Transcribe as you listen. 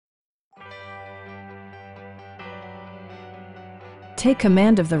Take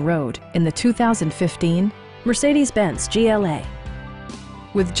command of the road in the 2015 Mercedes-Benz GLA.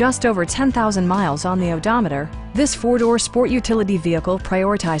 With just over 10,000 miles on the odometer, this four-door sport utility vehicle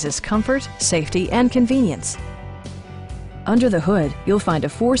prioritizes comfort, safety, and convenience. Under the hood, you'll find a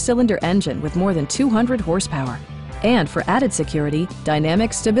four-cylinder engine with more than 200 horsepower. And for added security,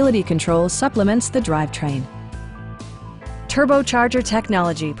 dynamic stability control supplements the drivetrain. Turbocharger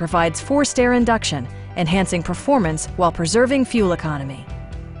technology provides forced air induction, enhancing performance while preserving fuel economy.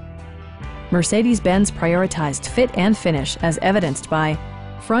 Mercedes-Benz prioritized fit and finish as evidenced by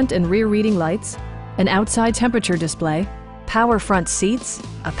front and rear reading lights, an outside temperature display, power front seats,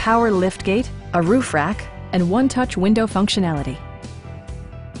 a power liftgate, a roof rack, and one-touch window functionality.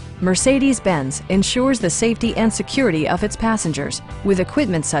 Mercedes-Benz ensures the safety and security of its passengers with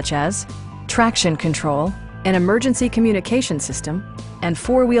equipment such as traction control, an emergency communication system, and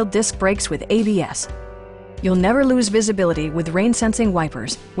four-wheel disc brakes with ABS. You'll never lose visibility with rain-sensing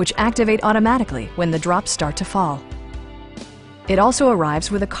wipers, which activate automatically when the drops start to fall. It also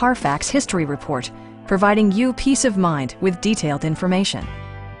arrives with a Carfax history report, providing you peace of mind with detailed information.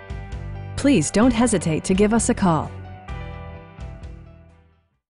 Please don't hesitate to give us a call.